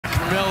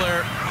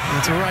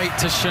It's right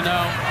to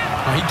Chanel.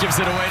 Oh, he gives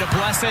it away to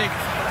Blessing.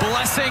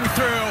 Blessing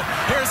through.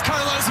 Here's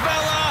Carlos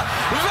Vela.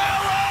 Vela!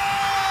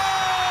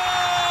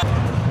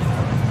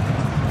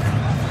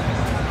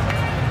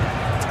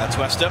 That's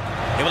Westa.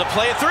 Able to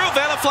play it through.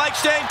 Vela flag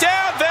staying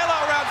down.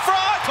 Vela around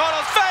front.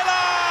 Carlos Vela!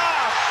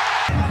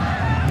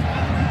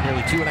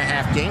 Nearly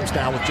 2.5 games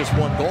now with just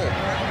 1 goal.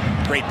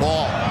 Great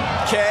ball.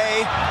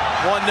 K,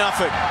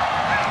 1-0.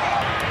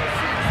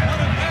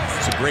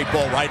 It's a great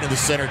ball right in the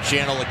center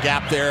channel. A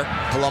gap there.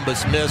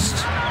 Columbus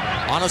missed.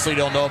 Honestly,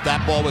 don't know if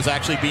that ball was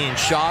actually being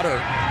shot or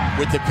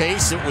with the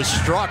pace it was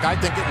struck. I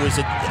think it was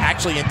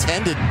actually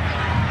intended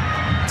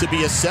to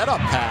be a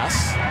setup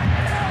pass.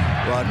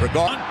 But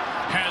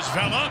has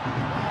Vela.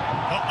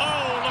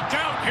 Uh-oh, look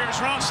out. Here's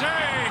Rossi.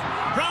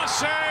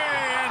 Rossi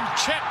and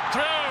chip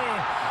through.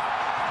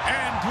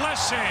 And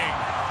Blessing.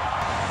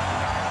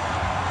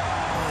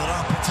 Oh, their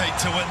appetite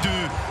to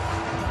undo.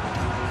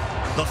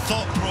 Their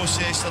thought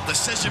process, their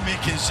decision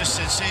making is just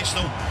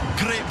sensational.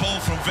 Great ball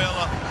from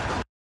Vela.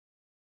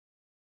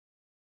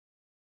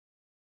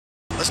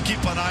 Let's keep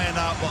an eye on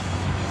that, but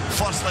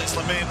first let's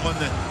lament on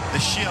the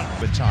sheer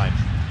with time.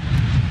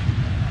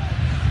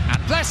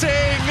 And Blessing!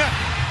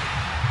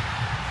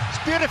 It's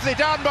beautifully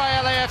done by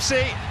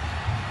LAFC.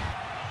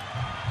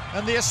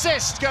 And the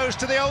assist goes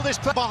to the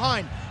oldest player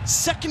behind.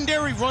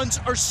 Secondary runs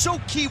are so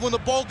key when the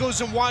ball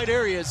goes in wide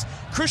areas.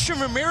 Christian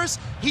Ramirez,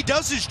 he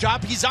does his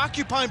job. He's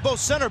occupying both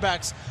center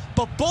backs,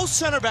 but both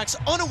center backs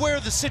unaware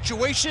of the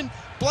situation.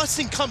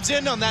 Blessing comes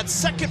in on that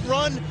second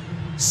run.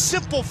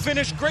 Simple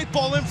finish, great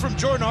ball in from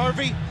Jordan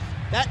Harvey.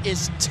 That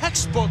is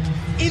textbook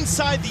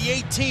inside the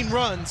 18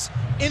 runs.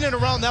 In and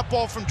around that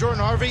ball from Jordan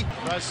Harvey.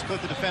 Tries to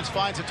split the defense,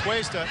 finds a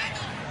Twista.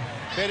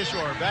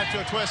 Bedishore back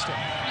to a Twista.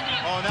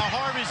 Oh, now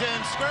Harvey's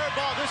in, square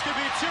ball, this could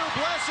be 2,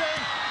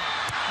 Blessing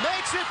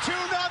makes it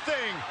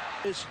 2-0.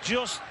 It's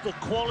just the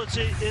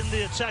quality in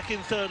the attacking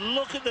third.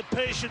 Look at the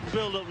patient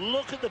build-up,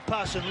 look at the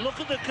passing, look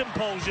at the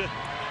composure.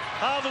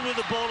 Harvey with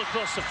the ball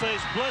across the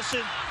face,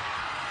 Blessing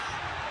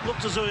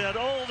looked as though he had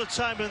all the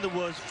time in the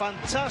world.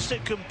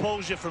 Fantastic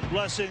composure from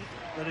Blessing,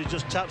 and he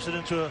just taps it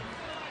into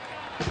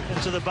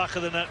the back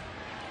of the net.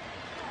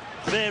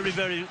 Very,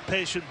 very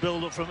patient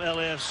build-up from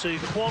LAFC.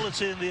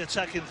 Quality in the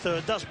attacking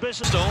third. That's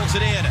business. Stones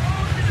it in.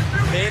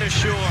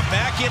 Bedishore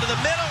back into the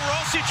middle.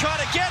 Rossi trying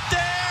to get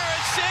there.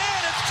 It's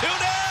in. It's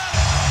 2-0.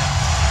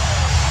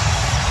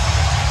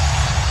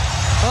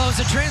 Well, it was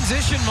a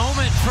transition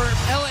moment for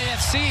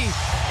LAFC,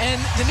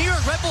 and the New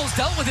York Red Bulls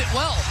dealt with it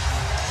well,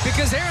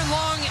 because Aaron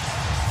Long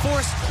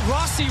forced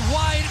Rossi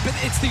wide, but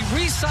it's the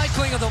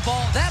recycling of the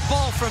ball. That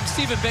ball from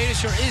Steven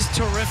Bedishore is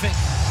terrific.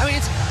 I mean,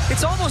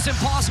 it's almost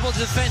impossible to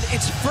defend.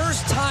 It's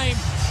first time.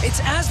 It's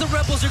as the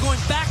Rebels are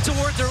going back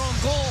toward their own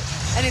goal,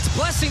 and it's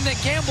Blessing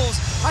that gambles.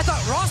 I thought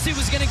Rossi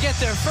was going to get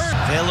there first.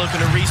 They're looking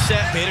to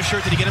reset.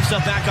 Bedishore, did he get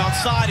himself back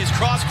onside? His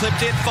cross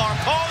clipped in, far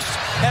post.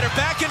 Header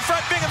back in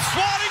front. Bingham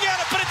swatting at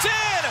it, but it's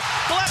in.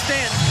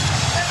 Stand.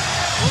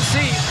 We'll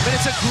see, but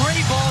it's a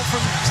great ball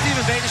from Steven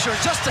Bedishore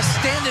just to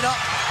stand it up.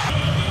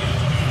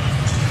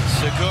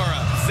 Segura,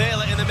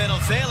 Vela in the middle.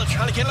 Vela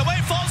trying to get it away.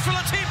 Falls for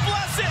Latif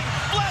Blessing.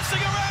 Blessing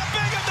around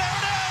Bingham. There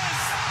it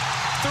is.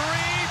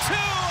 3-2.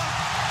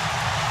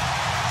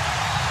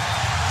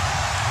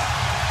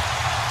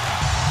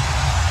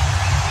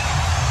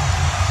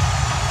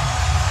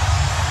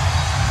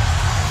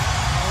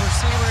 We'll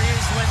see where he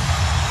is when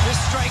this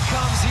strike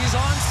comes. He's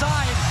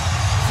onside.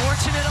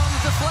 Fortunate on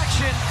the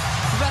deflection.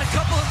 We've got a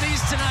couple of these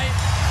tonight.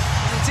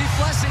 Latif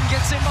Blessing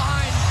gets in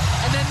behind,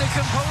 and then the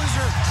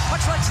composure,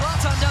 much like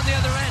Zlatan down the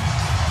other end.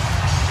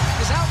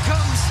 Because out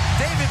comes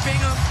David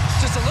Bingham.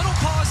 Just a little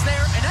pause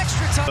there, an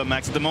extra time. But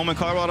Max, at the moment,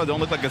 Colorado don't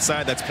look like a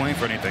side that's playing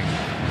for anything.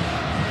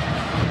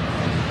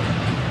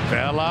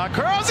 Vela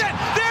curls it.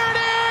 There it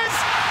is.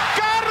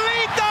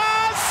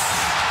 Carlitos.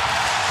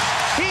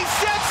 He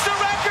sets the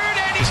record,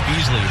 and He's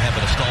Beasley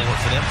having a stalwart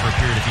for them for a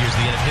period of years,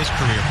 the end of his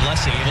career.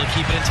 Blessing able to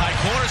keep it in tight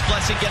corners.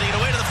 Blessing getting it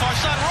away to the far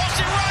side.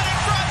 Rossi right in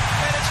front,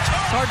 and it's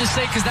It's hard to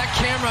say because that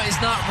camera is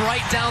not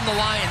right down the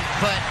line,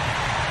 but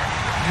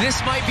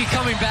this might be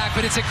coming back,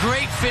 but it's a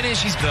great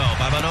finish. He's go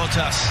by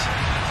Manotas.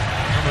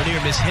 Near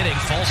mishitting.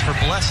 Falls for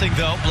Blessing,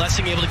 though.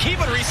 Blessing able to keep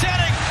it,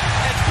 resetting.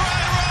 It's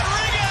Brian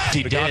Rodriguez.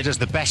 he regarded as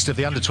the best of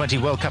the Under-20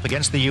 World Cup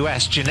against the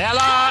US.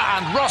 Ginella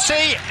and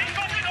Rossi.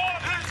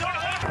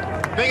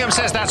 Bingham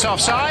says that's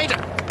offside.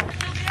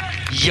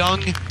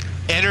 Young,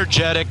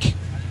 energetic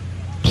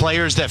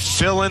players that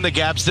fill in the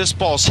gaps. This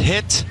ball's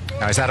hit.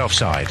 Now, is that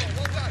offside?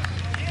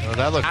 Oh,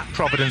 that looked at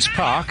Providence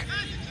Park.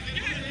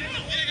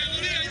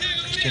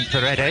 Christian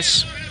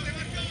Paredes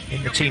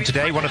in the team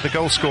today, one of the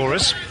goal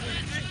scorers.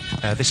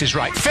 This is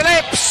right.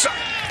 Phillips!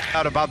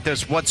 out about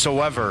this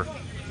whatsoever.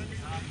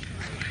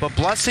 But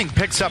Blessing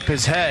picks up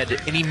his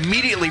head and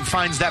immediately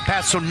finds that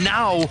pass. So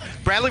now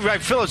Bradley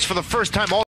Wright Phillips, for the first time all